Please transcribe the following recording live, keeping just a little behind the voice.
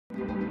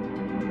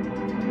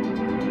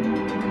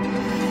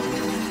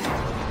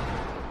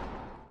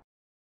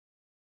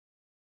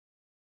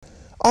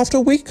After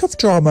a week of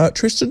drama,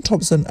 Tristan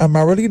Thompson and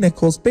Maralee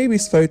Nichols'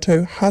 baby's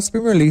photo has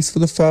been released for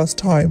the first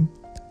time.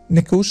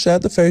 Nichols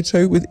shared the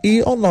photo with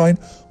E! Online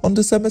on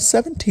December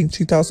 17,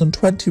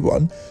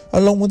 2021,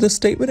 along with a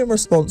statement in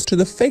response to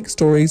the fake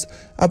stories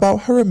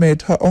about her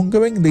amid her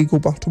ongoing legal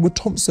battle with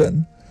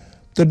Thompson.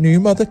 The new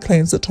mother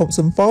claims that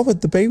Thompson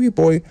fathered the baby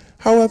boy.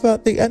 However,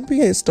 the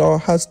NBA star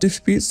has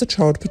disputes the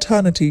child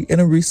paternity in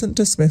a recent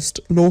dismissed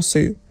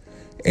lawsuit.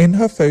 In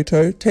her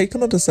photo,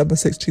 taken on December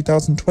 6,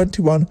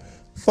 2021,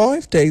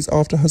 5 days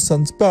after her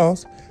son's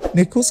birth,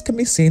 Nichols can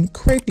be seen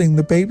cradling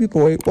the baby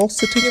boy while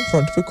sitting in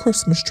front of a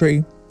Christmas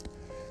tree.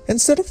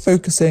 Instead of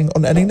focusing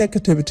on any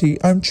negativity,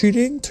 I'm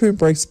choosing to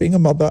embrace being a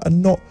mother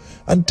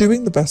and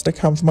doing the best I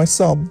can for my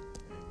son,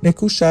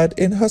 Nichols shared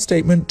in her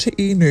statement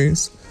to E!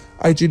 News.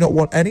 I do not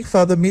want any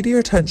further media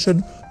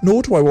attention,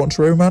 nor do I want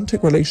a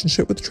romantic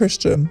relationship with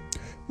Tristan.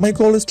 My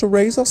goal is to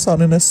raise our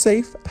son in a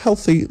safe,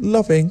 healthy,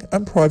 loving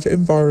and private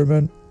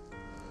environment.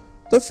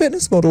 The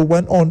fitness model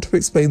went on to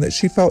explain that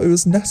she felt it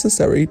was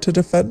necessary to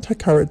defend her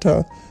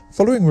character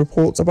following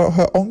reports about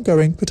her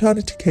ongoing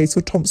paternity case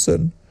with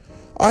Thompson.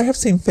 I have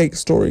seen fake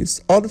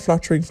stories,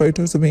 unflattering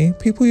photos of me,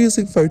 people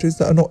using photos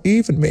that are not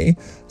even me,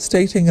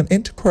 stating an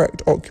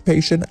incorrect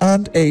occupation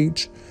and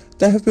age.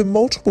 There have been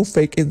multiple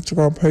fake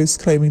Instagram posts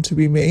claiming to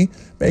be me,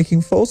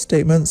 making false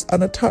statements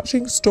and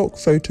attaching stock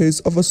photos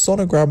of a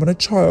sonogram and a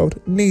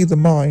child, neither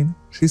mine,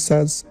 she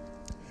says.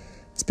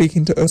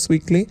 Speaking to Us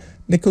Weekly,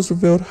 Nichols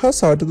revealed her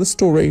side of the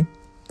story.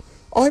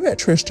 I met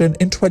Tristan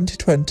in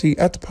 2020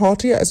 at a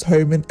party at his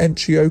home in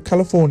Encio,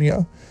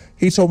 California.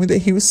 He told me that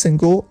he was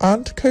single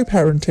and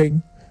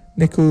co-parenting,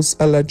 Nichols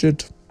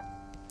alleged.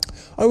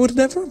 I would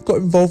never have got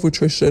involved with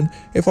Tristan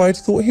if I had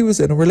thought he was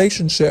in a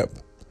relationship.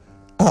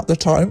 At the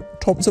time,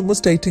 Thompson was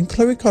dating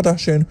Khloe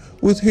Kardashian,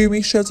 with whom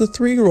he shares a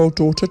 3-year-old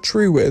daughter,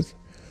 True, with.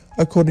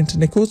 According to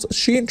Nichols,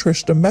 she and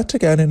Tristan met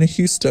again in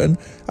Houston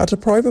at a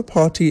private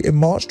party in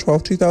March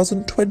 12,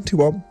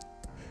 2021.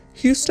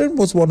 Houston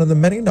was one of the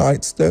many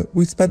nights that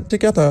we spent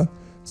together.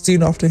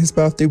 Soon after his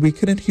birthday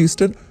weekend in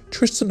Houston,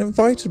 Tristan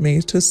invited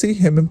me to see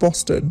him in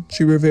Boston,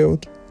 she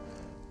revealed.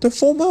 The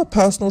former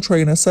personal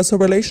trainer says her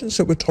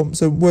relationship with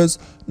Thompson was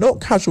not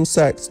casual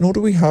sex, nor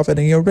do we have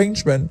any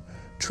arrangement.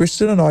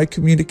 Tristan and I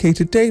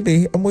communicated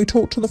daily and we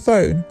talked on the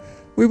phone.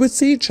 We would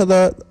see each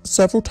other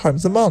several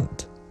times a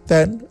month.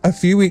 Then, a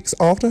few weeks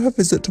after her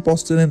visit to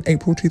Boston in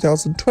April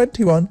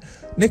 2021,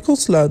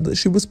 Nichols learned that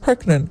she was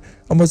pregnant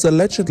and was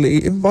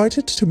allegedly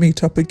invited to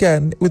meet up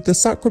again with the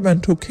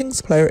Sacramento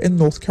Kings player in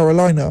North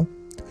Carolina.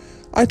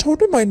 I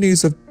told him my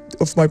news of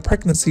my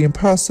pregnancy in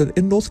person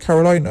in North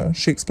Carolina,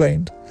 she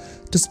explained.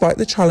 Despite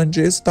the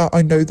challenges that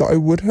I know that I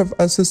would have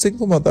as a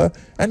single mother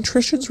and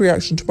Tristan's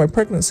reaction to my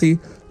pregnancy,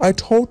 I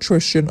told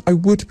Tristan I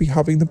would be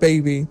having the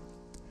baby.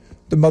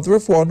 The mother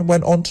of one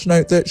went on to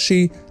note that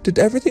she did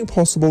everything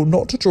possible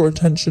not to draw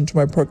attention to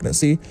my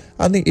pregnancy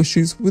and the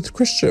issues with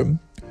Tristan.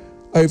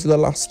 Over the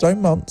last 9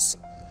 months,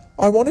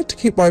 I wanted to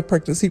keep my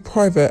pregnancy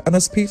private and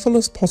as peaceful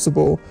as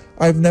possible.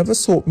 I have never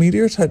sought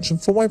media attention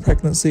for my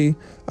pregnancy,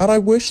 and I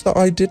wish that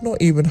I did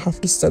not even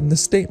have to send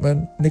this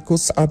statement,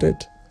 Nichols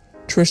added.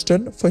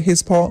 Tristan, for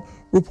his part,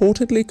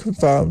 reportedly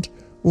confirmed,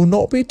 will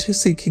not be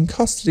seeking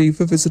custody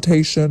for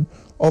visitation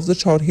of the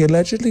child he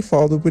allegedly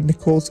fathered with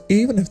Nichols,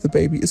 even if the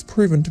baby is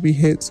proven to be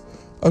his,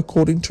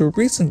 according to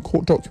recent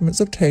court documents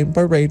obtained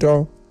by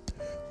Radar.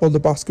 While the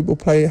basketball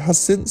player has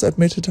since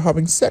admitted to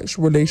having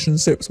sexual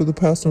relationships with a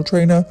personal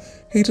trainer,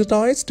 he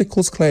denies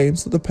Nichols'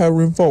 claims that the pair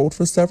were involved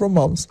for several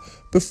months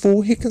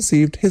before he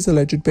conceived his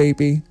alleged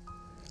baby.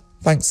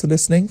 Thanks for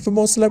listening. For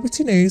more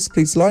celebrity news,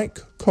 please like,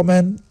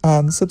 comment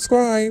and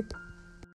subscribe.